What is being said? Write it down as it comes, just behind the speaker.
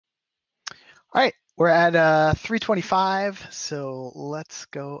All right, we're at 3:25, so let's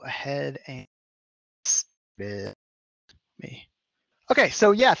go ahead and start me. Okay,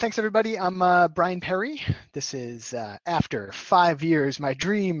 so yeah, thanks everybody. I'm Brian Perry. This is after 5 years, my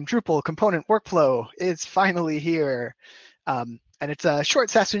dream Drupal component workflow is finally here. And it's a short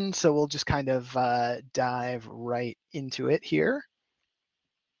session, so we'll just kind of dive right into it here.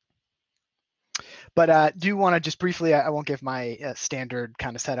 But do want to just briefly, I won't give my standard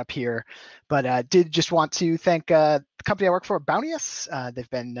kind of setup here, but did just want to thank the company I work for, Bounteous. They've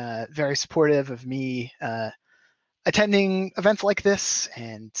been very supportive of me attending events like this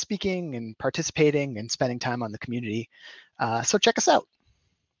and speaking and participating and spending time on the community. So check us out.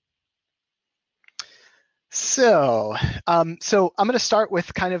 So I'm going to start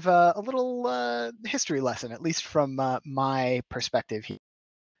with kind of a little history lesson, at least from my perspective here.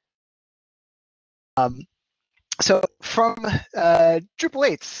 So from Drupal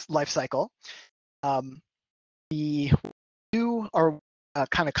 8's lifecycle, the new or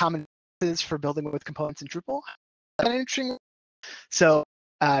kind of common for building with components in Drupal. Interesting. So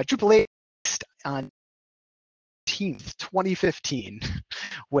Drupal 8 on 2015,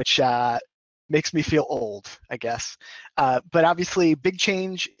 which makes me feel old, I guess. But obviously, big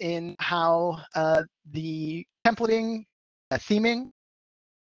change in how the templating, theming,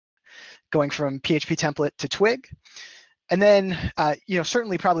 going from PHP template to Twig. And then,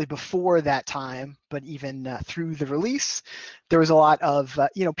 certainly probably before that time, but even through the release, there was a lot of,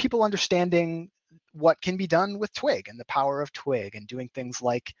 people understanding what can be done with Twig and the power of Twig and doing things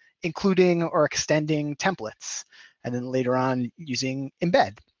like including or extending templates, and then later on using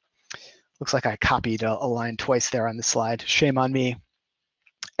embed. Looks like I copied a line twice there on the slide. Shame on me.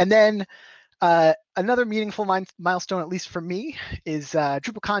 And then another meaningful milestone, at least for me, is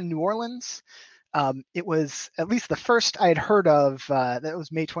DrupalCon New Orleans. It was at least the first I had heard of, that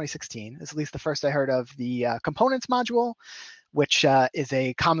was May 2016, is at least the first I heard of the components module, which is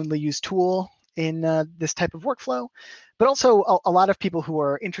a commonly used tool in this type of workflow, but also a lot of people who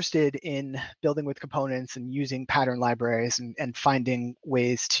are interested in building with components and using pattern libraries and finding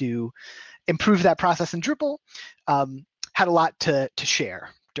ways to improve that process in Drupal had a lot to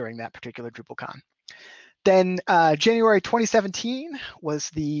share during that particular DrupalCon. Then January 2017 was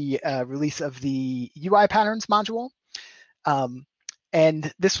the release of the UI patterns module.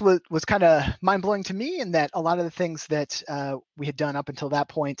 And this was kind of mind-blowing to me in that a lot of the things that we had done up until that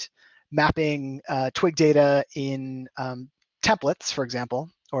point, mapping Twig data in templates, for example,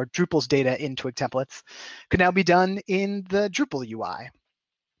 or Drupal's data in Twig templates, could now be done in the Drupal UI.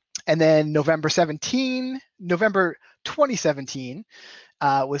 And then November 2017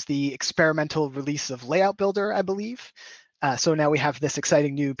 was the experimental release of Layout Builder, I believe. So now we have this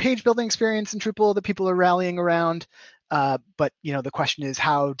exciting new page building experience in Drupal that people are rallying around. But the question is,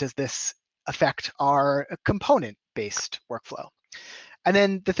 how does this affect our component-based workflow? And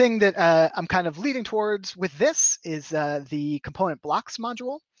then the thing that I'm kind of leading towards with this is the component blocks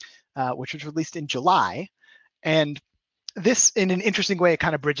module, which was released in July. And this, in an interesting way,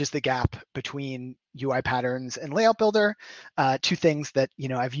 kind of bridges the gap between UI patterns and Layout Builder, two things that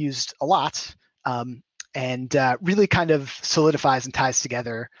I've used a lot, and really kind of solidifies and ties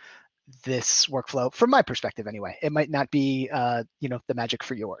together this workflow from my perspective anyway. It might not be the magic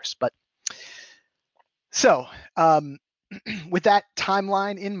for yours, but so with that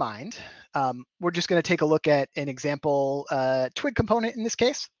timeline in mind, we're just going to take a look at an example Twig component in this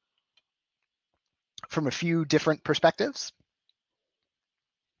case from a few different perspectives.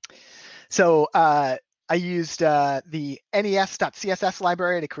 So I used the nes.css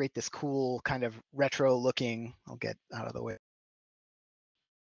library to create this cool kind of retro looking, I'll get out of the way,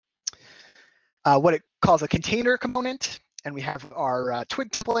 what it calls a container component. And we have our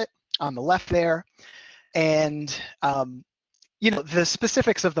Twig template on the left there. And the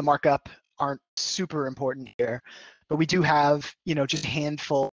specifics of the markup aren't super important here, but we do have just a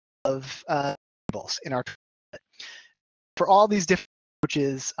handful of variables in our template. For all these different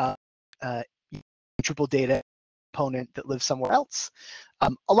approaches, Drupal data component that lives somewhere else,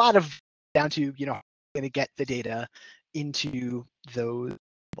 a lot of down to going to get the data into those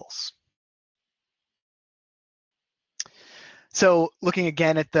variables. So looking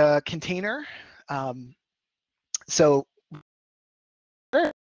again at the container,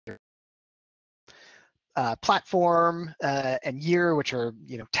 platform and year, which are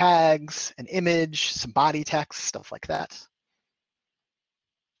tags, an image, some body text, stuff like that.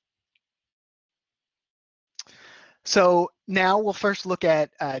 So now we'll first look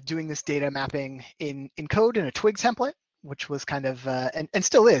at doing this data mapping in code in a Twig template, which was kind of and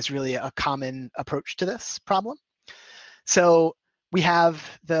still is really a common approach to this problem. So we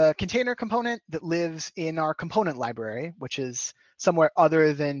have the container component that lives in our component library, which is somewhere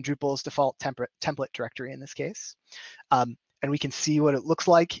other than Drupal's default template directory in this case. And we can see what it looks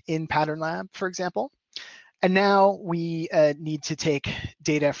like in Pattern Lab, for example. And now we need to take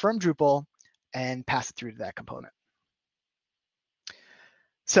data from Drupal and pass it through to that component.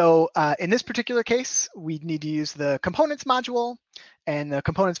 So in this particular case, we need to use the components module. And the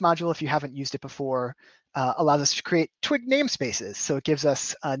components module, if you haven't used it before, allows us to create Twig namespaces. So it gives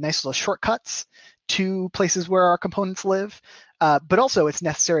us nice little shortcuts to places where our components live. But also it's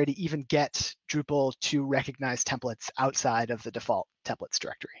necessary to even get Drupal to recognize templates outside of the default templates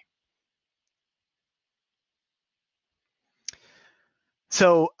directory.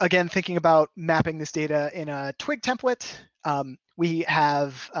 So again, thinking about mapping this data in a Twig template, we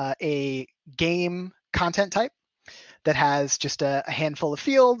have a game content type that has just a handful of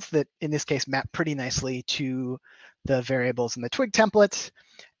fields that in this case map pretty nicely to the variables in the Twig template.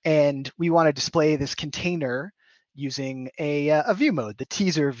 And we want to display this container using a view mode, the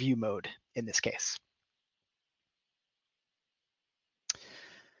teaser view mode in this case.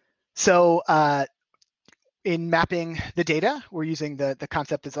 So in mapping the data, we're using the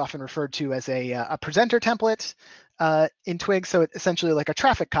concept that's often referred to as a presenter template in Twig. So it's essentially like a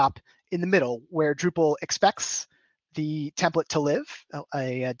traffic cop in the middle where Drupal expects the template to live,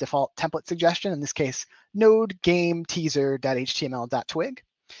 a default template suggestion, in this case, node game teaser.html.twig.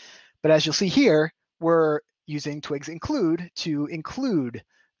 But as you'll see here, we're using Twig's include to include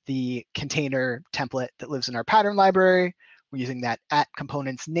the container template that lives in our pattern library. We're using that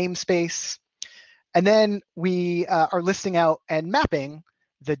 @components namespace. And then we are listing out and mapping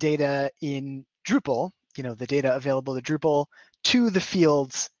the data in Drupal, the data available to Drupal, to the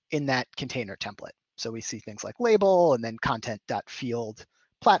fields in that container template. So we see things like label and then content.field,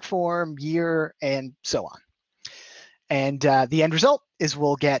 platform, year, and so on. And the end result is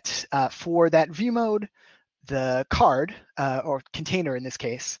we'll get, for that view mode, the card, or container in this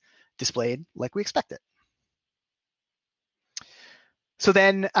case, displayed like we expect it. So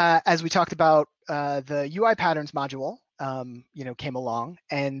then, as we talked about, the UI patterns module, came along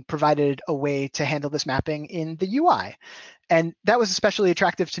and provided a way to handle this mapping in the UI. And that was especially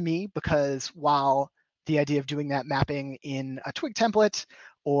attractive to me because while the idea of doing that mapping in a Twig template,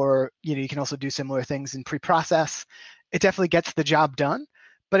 or you can also do similar things in pre-process, it definitely gets the job done.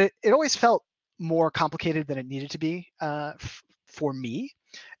 But it always felt more complicated than it needed to be for me,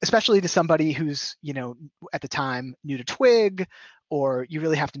 especially to somebody who's at the time new to Twig, or you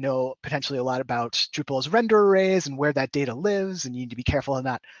really have to know potentially a lot about Drupal's render arrays and where that data lives, and you need to be careful to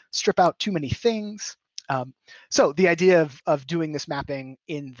not strip out too many things. So the idea of doing this mapping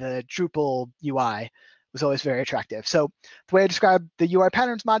in the Drupal UI was always very attractive. So the way I describe the UI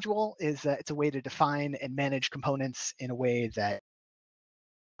patterns module is that it's a way to define and manage components in a way that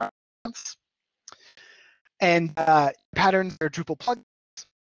and patterns are Drupal plugins,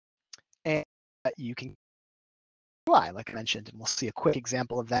 and you can UI, like I mentioned, and we'll see a quick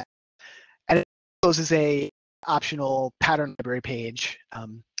example of that. And it poses a optional pattern library page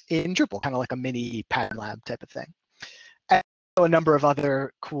in Drupal, kind of like a mini pattern lab type of thing. And a number of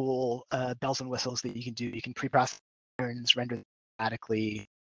other cool bells and whistles that you can do. You can pre-process patterns, render them automatically.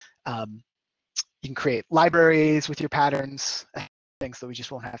 You can create libraries with your patterns, things that we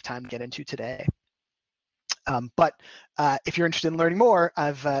just won't have time to get into today. But if you're interested in learning more,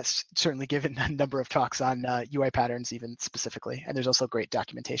 I've certainly given a number of talks on UI patterns even specifically, and there's also great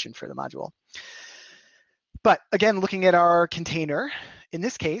documentation for the module. But again, looking at our container, in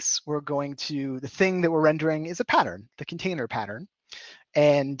this case, we're going to, the thing that we're rendering is a pattern, the container pattern.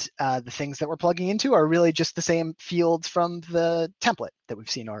 And the things that we're plugging into are really just the same fields from the template that we've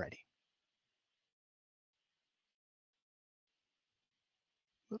seen already.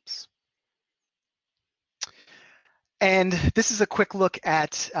 Oops. And this is a quick look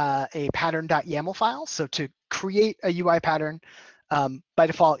at a pattern.yaml file. So to create a UI pattern, by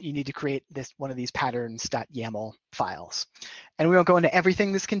default, you need to create one of these patterns.yaml files. And we won't go into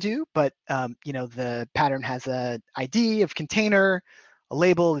everything this can do, but the pattern has an ID of container, a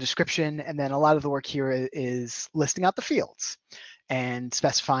label, a description, and then a lot of the work here is listing out the fields and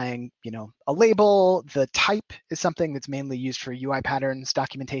specifying, a label. The type is something that's mainly used for UI patterns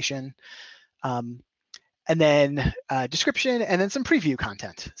documentation. And then description, and then some preview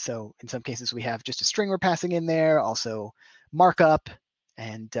content. So in some cases, we have just a string we're passing in there, also markup,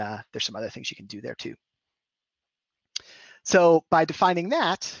 and there's some other things you can do there too. So by defining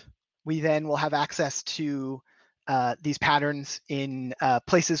that, we then will have access to these patterns in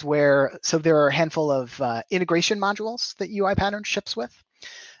places where, so there are a handful of integration modules that UI pattern ships with.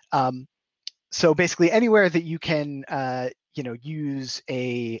 So basically anywhere that you can use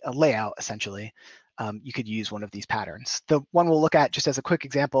a layout, essentially, you could use one of these patterns. The one we'll look at just as a quick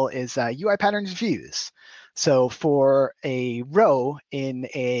example is UI patterns views. So for a row in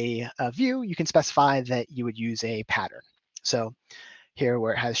a view, you can specify that you would use a pattern. So here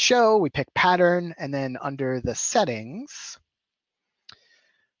where it has show, we pick pattern, and then under the settings,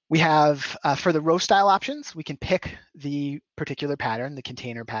 we have, for the row style options, we can pick the particular pattern, the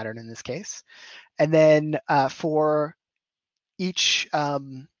container pattern in this case. And then for each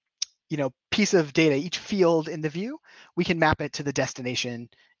piece of data, each field in the view, we can map it to the destination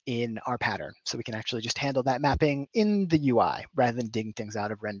in our pattern. So we can actually just handle that mapping in the UI rather than digging things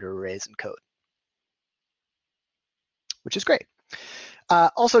out of render arrays and code, which is great.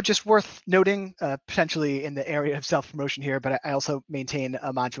 Also, just worth noting, potentially in the area of self-promotion here, but I also maintain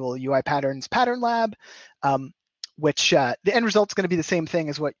a module, UI Patterns Pattern Lab, which the end result is going to be the same thing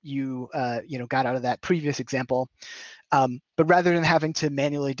as what you got out of that previous example. But rather than having to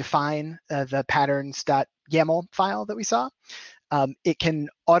manually define the patterns.yaml file that we saw, it can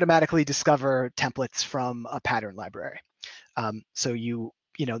automatically discover templates from a pattern library. So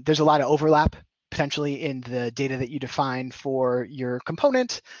there's a lot of overlap potentially in the data that you define for your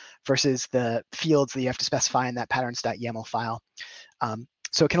component versus the fields that you have to specify in that patterns.yaml file.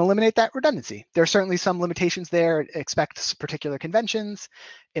 So it can eliminate that redundancy. There are certainly some limitations there. It expects particular conventions.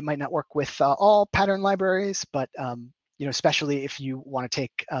 It might not work with all pattern libraries, but especially if you want to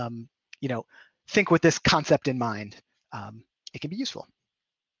take, think with this concept in mind, it can be useful.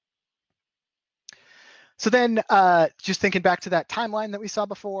 So then just thinking back to that timeline that we saw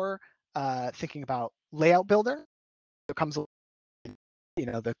before, thinking about layout builder, there comes,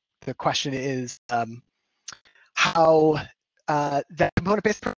 the question is how that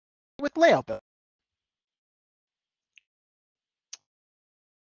component-based with layout builder.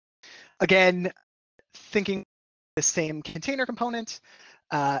 Again, thinking the same container component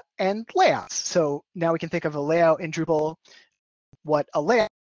and layouts. So now we can think of a layout in Drupal. What a layout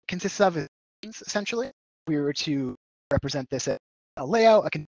consists of is essentially, if we were to represent this as a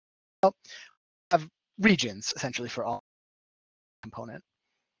layout, have regions essentially for all component.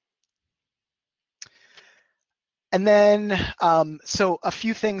 And then, so a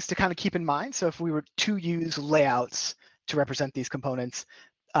few things to kind of keep in mind. So if we were to use layouts to represent these components,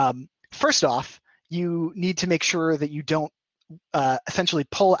 first off, you need to make sure that you don't essentially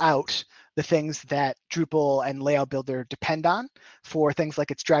pull out the things that Drupal and Layout Builder depend on for things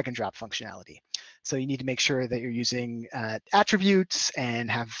like its drag and drop functionality. So you need to make sure that you're using attributes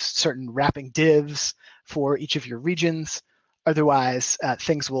and have certain wrapping divs for each of your regions. Otherwise,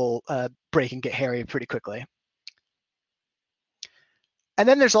 things will break and get hairy pretty quickly. And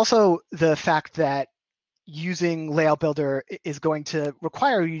then there's also the fact that using Layout Builder is going to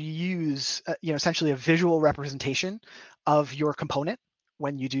require you to use essentially a visual representation of your component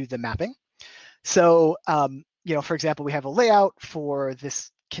when you do the mapping. So for example, we have a layout for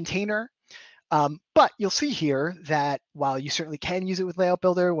this container, but you'll see here that while you certainly can use it with Layout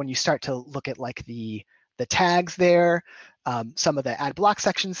Builder, when you start to look at like the tags there, some of the add block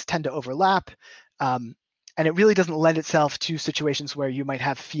sections tend to overlap. And it really doesn't lend itself to situations where you might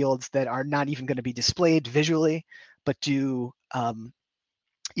have fields that are not even going to be displayed visually, but do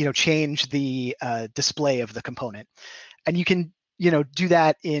change the display of the component. And you can do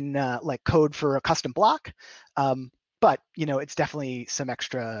that in like code for a custom block, but it's definitely some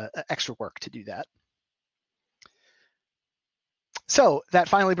extra work to do that. So that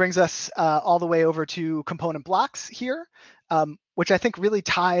finally brings us all the way over to component blocks here, which I think really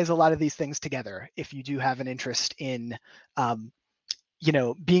ties a lot of these things together. If you do have an interest in,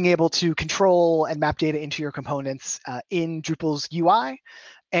 being able to control and map data into your components in Drupal's UI,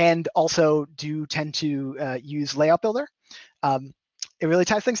 and also do tend to use Layout Builder, it really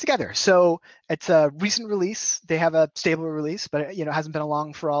ties things together. So it's a recent release. They have a stable release, but it hasn't been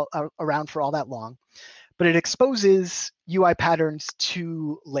around for all that long. But it exposes UI patterns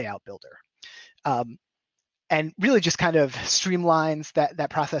to Layout Builder, and really just kind of streamlines that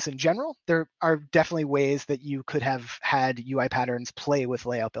process in general. There are definitely ways that you could have had UI patterns play with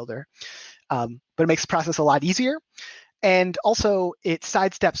Layout Builder, but it makes the process a lot easier. And also it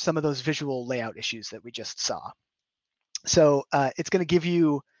sidesteps some of those visual layout issues that we just saw. So it's going to give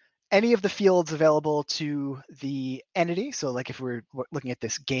you any of the fields available to the entity. So like if we're looking at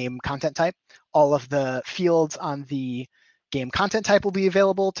this game content type, all of the fields on the game content type will be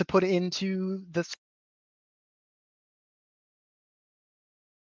available to put into the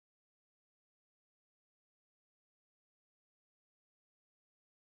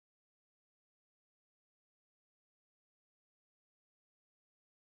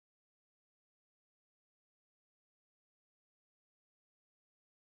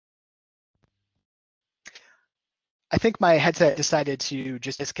I think my headset decided to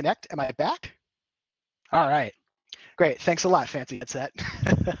just disconnect. Am I back? All right, great. Thanks a lot, fancy headset.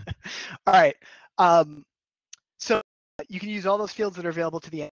 All right, so you can use all those fields that are available to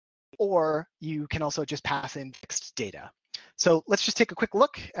the end, or you can also just pass in text data. So let's just take a quick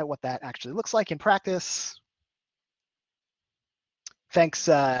look at what that actually looks like in practice. Thanks,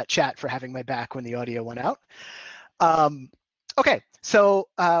 chat, for having my back when the audio went out. Okay, so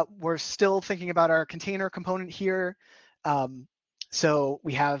we're still thinking about our container component here. So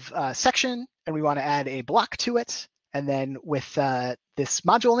we have a section, and we want to add a block to it. And then with this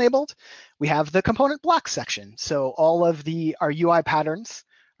module enabled, we have the component block section. So all of our UI patterns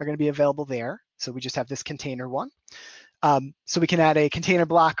are going to be available there. So we just have this container one. So we can add a container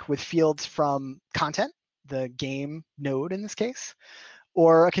block with fields from content, the game node in this case,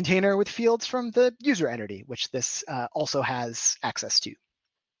 or a container with fields from the user entity, which this also has access to.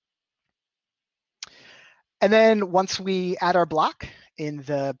 And then once we add our block in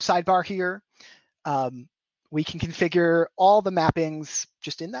the sidebar here, we can configure all the mappings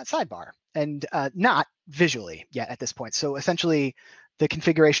just in that sidebar and not visually yet at this point. So essentially, the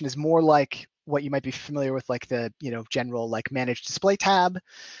configuration is more like what you might be familiar with, like the general like manage display tab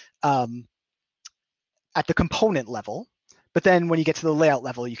at the component level. But then when you get to the layout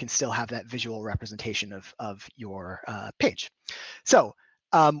level, you can still have that visual representation of your page. So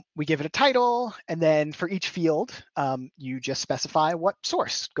we give it a title, and then for each field, you just specify what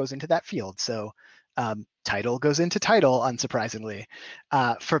source goes into that field. So title goes into title, unsurprisingly.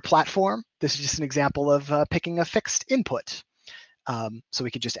 For platform, this is just an example of picking a fixed input. So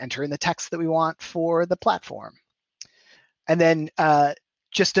we could just enter in the text that we want for the platform. And then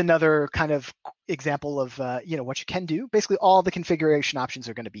just another kind of example of what you can do. Basically, all the configuration options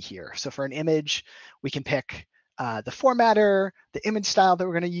are going to be here. So for an image, we can pick the formatter, the image style that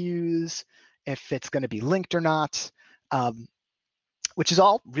we're going to use, if it's going to be linked or not, which is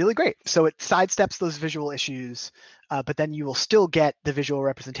all really great. So it sidesteps those visual issues, but then you will still get the visual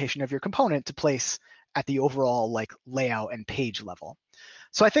representation of your component to place at the overall like layout and page level.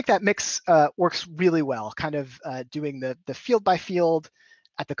 So I think that mix works really well, kind of doing the field by field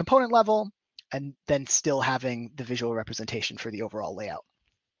at the component level, and then still having the visual representation for the overall layout.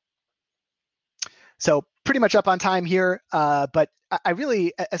 So pretty much up on time here, but I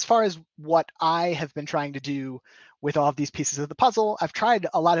really, as far as what I have been trying to do with all of these pieces of the puzzle, I've tried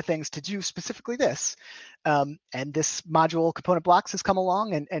a lot of things to do specifically this. And this module component blocks has come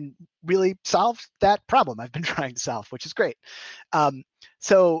along and really solved that problem I've been trying to solve, which is great.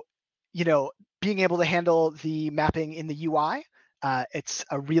 So, being able to handle the mapping in the UI, it's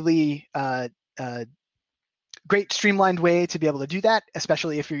a really great streamlined way to be able to do that,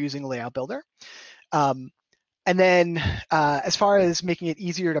 especially if you're using a layout builder. And then as far as making it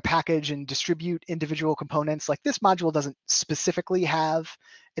easier to package and distribute individual components, like this module doesn't specifically have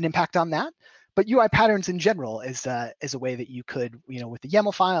an impact on that, but UI patterns in general is a way that you could, with the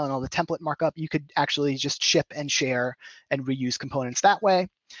YAML file and all the template markup, you could actually just ship and share and reuse components that way.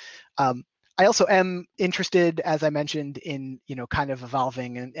 I also am interested, as I mentioned, in kind of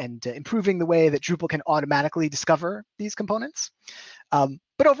evolving and improving the way that Drupal can automatically discover these components.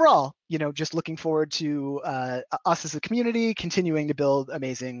 But overall, just looking forward to us as a community continuing to build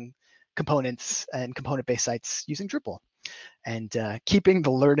amazing components and component-based sites using Drupal, and keeping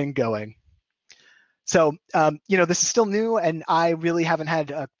the learning going. So, this is still new, and I really haven't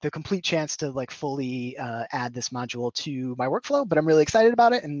had the complete chance to fully add this module to my workflow, but I'm really excited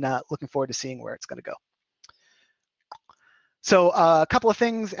about it and looking forward to seeing where it's going to go. So a couple of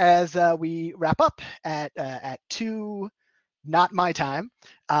things as we wrap up at 2, not my time.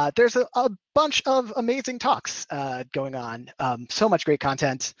 There's a bunch of amazing talks going on. So much great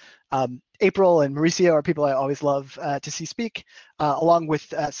content. April and Mauricio are people I always love to see speak, along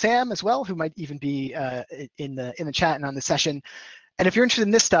with Sam as well, who might even be in the chat and on the session. And if you're interested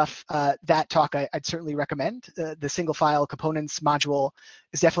in this stuff, that talk I'd certainly recommend. The single file components module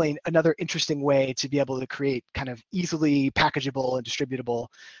is definitely another interesting way to be able to create kind of easily packageable and distributable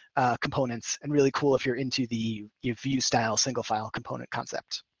components, and really cool if you're into the view style single file component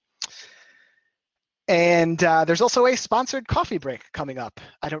concept. And there's also a sponsored coffee break coming up.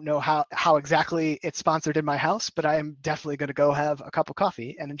 I don't know how exactly it's sponsored in my house, but I am definitely going to go have a cup of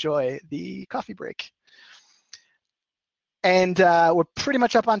coffee and enjoy the coffee break. And we're pretty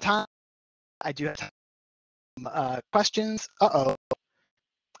much up on time. I do have some questions.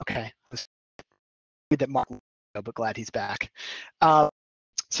 Okay. That Mark, but glad he's back. So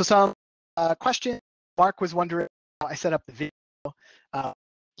some questions. Mark was wondering how I set up the video.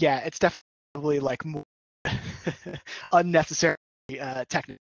 Yeah, it's definitely more unnecessary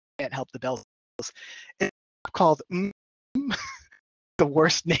technical. Can't help the bells. called the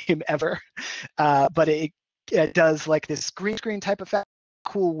worst name ever, but it does like this green screen type effect.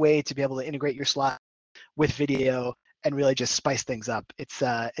 Cool way to be able to integrate your slide with video and really just spice things up. It's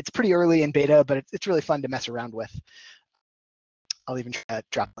pretty early in beta, but it's really fun to mess around with. I'll even try to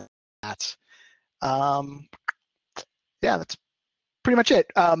drop that. Yeah, that's pretty much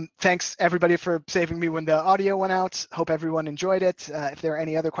it. Thanks everybody for saving me when the audio went out. Hope everyone enjoyed it. If there are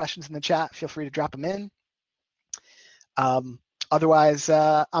any other questions in the chat, feel free to drop them in. Otherwise,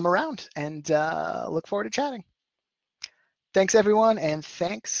 I'm around and look forward to chatting. Thanks everyone, and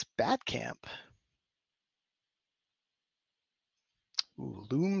thanks Badcamp.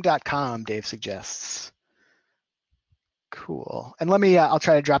 Loom.com, Dave suggests. Cool. And let me, I'll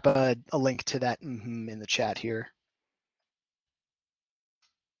try to drop a link to that in the chat here.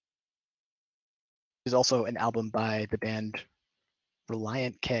 There's also an album by the band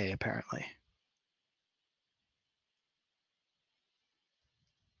Reliant K, apparently.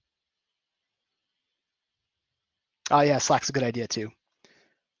 Oh yeah, Slack's a good idea too.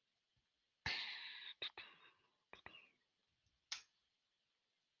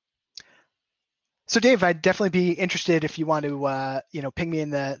 So Dave, I'd definitely be interested if you want to, ping me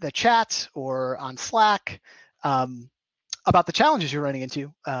in the chat or on Slack about the challenges you're running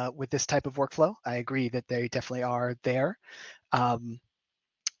into with this type of workflow. I agree that they definitely are there. I'd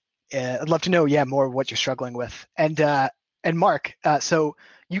love to know, more of what you're struggling with. And Mark, so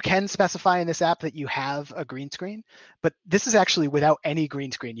you can specify in this app that you have a green screen, but this is actually without any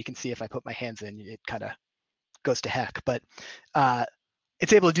green screen. You can see if I put my hands in, it kind of goes to heck. But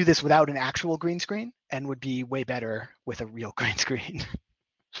it's able to do this without an actual green screen and would be way better with a real green screen,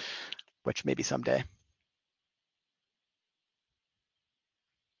 which maybe someday.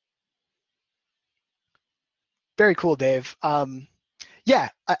 Very cool, Dave. Yeah,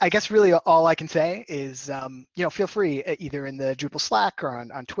 I guess really all I can say is, feel free either in the Drupal Slack or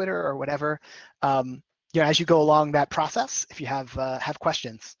on Twitter or whatever. As you go along that process, if you have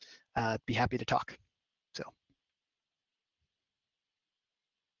questions, be happy to talk. So,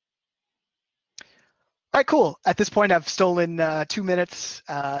 all right, cool. At this point, I've stolen 2 minutes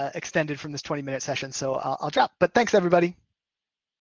extended from this 20-minute session, so I'll drop. But thanks, everybody.